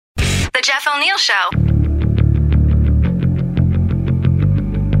The Jeff O'Neill Show.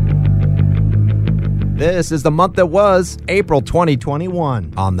 This is the month that was April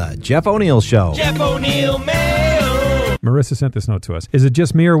 2021 on the Jeff O'Neill Show. Jeff O'Neill Mail. Marissa sent this note to us. Is it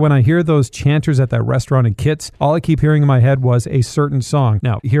just me, or when I hear those chanters at that restaurant in Kitts, all I keep hearing in my head was a certain song?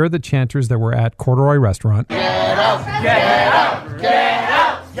 Now, here are the chanters that were at Corduroy Restaurant. Get up, get up, get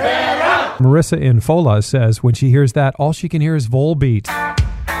up, get up. Marissa in Fola says when she hears that, all she can hear is Volbeat.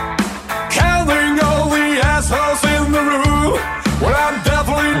 Counting all the assholes in the room. Well, I'm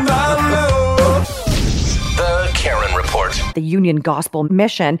definitely not alone. The Karen Report. The Union Gospel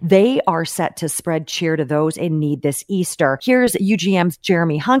Mission, they are set to spread cheer to those in need this Easter. Here's UGM's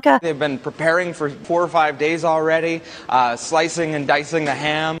Jeremy Hunka. They've been preparing for 4 or 5 days already, slicing and dicing the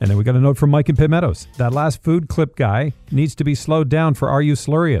ham. And then we got a note from Mike in Pitt Meadows. That last food clip guy needs to be slowed down for Are You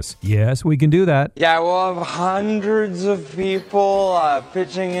Slurryous? Yes, we can do that. Yeah, we'll have hundreds of people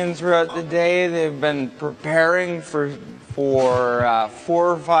pitching in throughout the day. They've been preparing for 4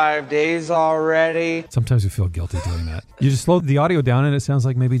 or 5 days already. Sometimes we feel guilty doing that. You just slow the audio down and it sounds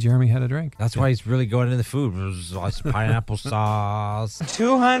like maybe Jeremy had a drink. That's why he's really going into the food. Pineapple sauce.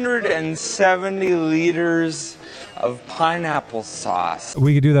 270 liters of pineapple sauce.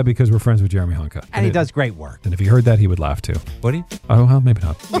 We could do that because we're friends with Jeremy Hunka. And he does great work. And if he heard that, he would laugh too. Would he? Oh, well, maybe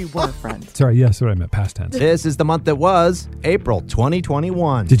not. We were friends. Sorry, yes, that's what I meant, past tense. This is the month that was April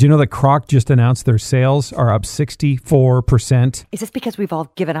 2021. Did you know that Croc just announced their sales are up 64%? Is this because we've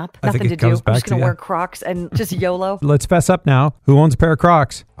all given up? I Nothing think to it do. comes I'm back just going to to you. wear Crocs and just YOLO. Let's fess up now. Who owns a pair of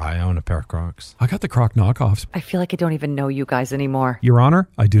Crocs? I own a pair of Crocs. I got the Croc knockoffs. I feel like I don't even know you guys anymore. Your Honor,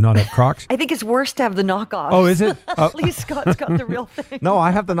 I do not have Crocs. I think it's worse to have the knockoffs. Oh, is it? At least Scott's got the real thing. No, I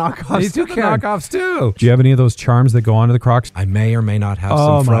have the knockoffs. These two knockoffs too. Do you have any of those charms that go onto the Crocs? I may or may not have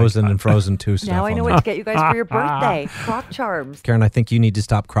Oh, some my Frozen God. and Frozen 2 stuff. Now I know on what to get you guys for your birthday. Croc charms. Karen, I think you need to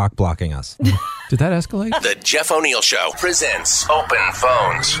stop Croc blocking us. Did that escalate? The Jeff O'Neill Show presents Open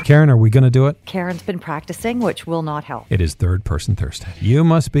Phones. Karen, are we going to do it? Karen's been practicing, which will not help. It is Third Person Thursday. You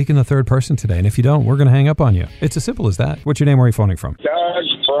must speak in the third person today, and if you don't, we're going to hang up on you. It's as simple as that. What's your name? Where are you phoning from? Doug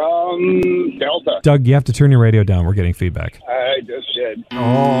from Delta. Doug, you have to turn your radio down. We're getting feedback. I just did.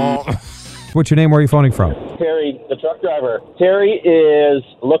 What's your name? Where are you phoning from? Terry, the truck driver. Terry is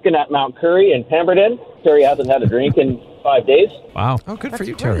looking at Mount Curry in Pemberton. Terry hasn't had a drink in 5 days. Wow. Oh, good for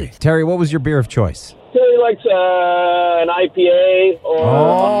you, great. Terry. Terry, what was your beer of choice? Terry likes an IPA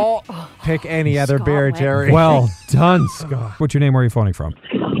or... Pick any other Scott beer, went. Terry. Well done, Scott. What's your name? Where are you phoning from?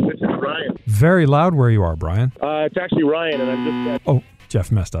 This is Ryan. Very loud where you are, Brian. It's actually Ryan, and I'm just... Oh,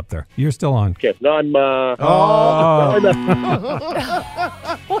 Jeff messed up there. You're still on. Okay, no, I'm...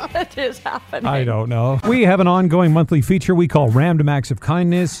 What is happening? I don't know. We have an ongoing monthly feature we call Rammed Acts of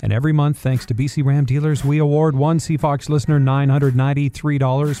Kindness, and every month, thanks to BC Ram dealers, we award one CFOX listener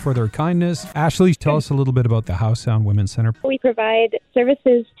 $993 for their kindness. Ashley, tell us a little bit about the House Sound Women's Center. We provide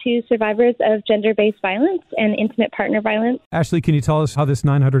services to survivors of gender-based violence and intimate partner violence. Ashley, can you tell us how this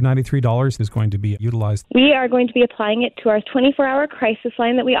 $993 is going to be utilized? We are going to be applying it to our 24-hour crisis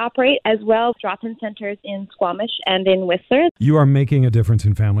line that we operate, as well as drop-in centers in Squamish and in Whistler. You are making a difference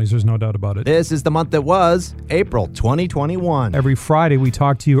in families. There's no doubt about it. This is the month that was April 2021. Every Friday, we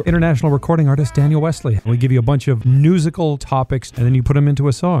talk to you, international recording artist Daniel Wesley. We give you a bunch of musical topics, and then you put them into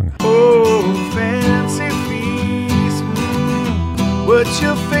a song. Oh, fancy feast. What's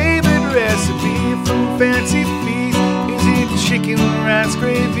your favorite recipe from Fancy Feast? Is it chicken rice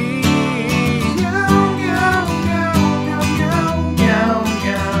gravy?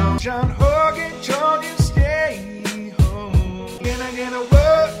 John Hogan, Jordan, stay home. Can I get a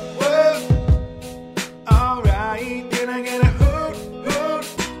what? Alright, can I get a hoot?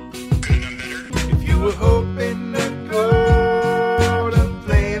 If you were hoping to go to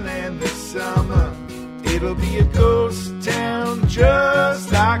Playland this summer, it'll be a ghost town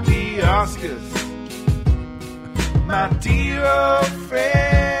just like the Oscars. My dear old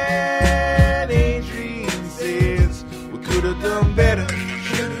friend Adrian says we could have done better.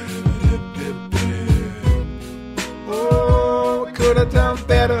 Oh, we could have done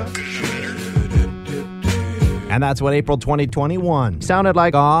better. And that's what April 2021 sounded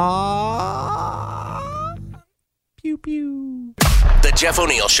like. Pew pew. The Jeff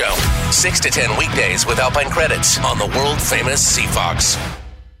O'Neill Show. 6 to 10 weekdays with Alpine credits on the world-famous CFOX.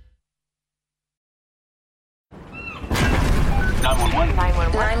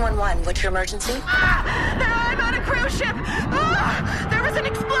 911, what's your emergency? I'm on a cruise ship. There was an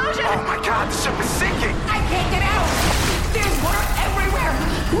explosion. Oh my God, the ship is sinking. I can't get out. There's water everywhere.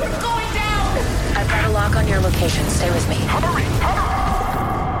 We're going down. I've got a lock on your location. Stay with me. Hurry, hurry.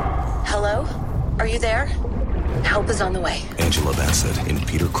 Hello? Are you there? Help is on the way. Angela Bassett and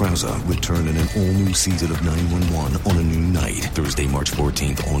Peter Krause return in an all-new season of 911 on a new night. Thursday, March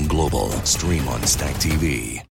 14th on Global. Stream on Stack TV.